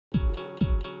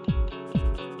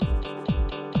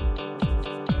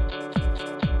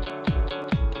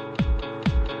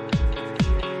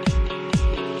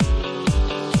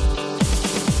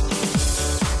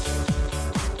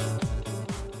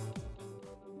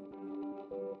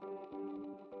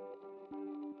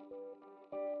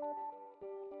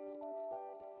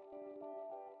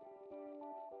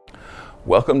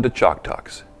Welcome to Chalk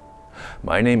Talks.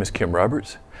 My name is Kim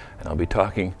Roberts, and I'll be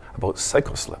talking about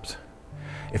cycle slips.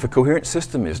 If a coherent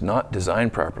system is not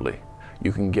designed properly,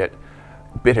 you can get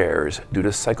bit errors due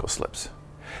to cycle slips.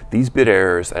 These bit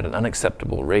errors at an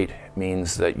unacceptable rate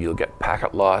means that you'll get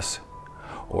packet loss,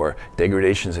 or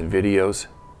degradations in videos,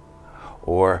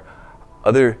 or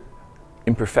other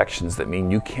imperfections that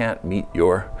mean you can't meet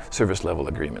your service level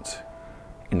agreements.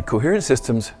 In coherent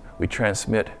systems, we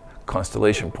transmit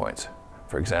constellation points.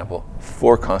 For example,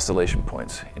 4 constellation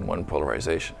points in one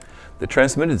polarization. The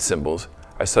transmitted symbols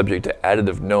are subject to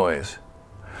additive noise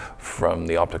from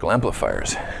the optical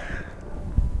amplifiers.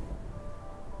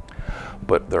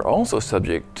 But they're also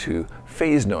subject to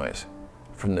phase noise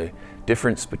from the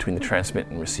difference between the transmit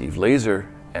and receive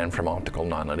laser and from optical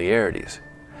nonlinearities.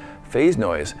 Phase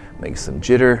noise makes them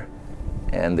jitter,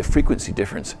 and the frequency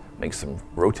difference makes them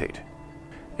rotate.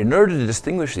 In order to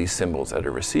distinguish these symbols at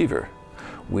a receiver,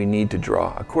 we need to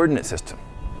draw a coordinate system,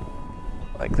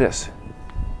 like this.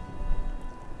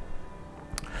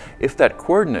 If that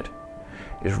coordinate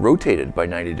is rotated by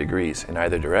 90 degrees in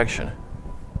either direction,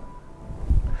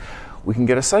 we can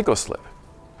get a cycle slip,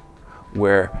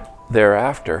 where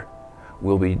thereafter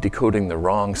we'll be decoding the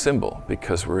wrong symbol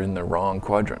because we're in the wrong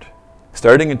quadrant.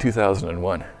 Starting in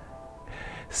 2001,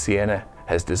 Ciena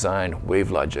has designed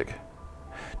WaveLogic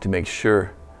to make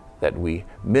sure that we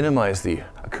minimize the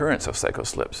occurrence of cycle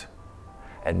slips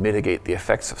and mitigate the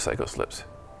effects of cycle slips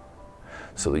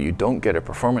so that you don't get a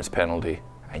performance penalty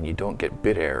and you don't get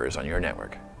bit errors on your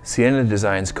network. Ciena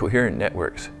designs coherent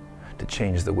networks to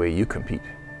change the way you compete.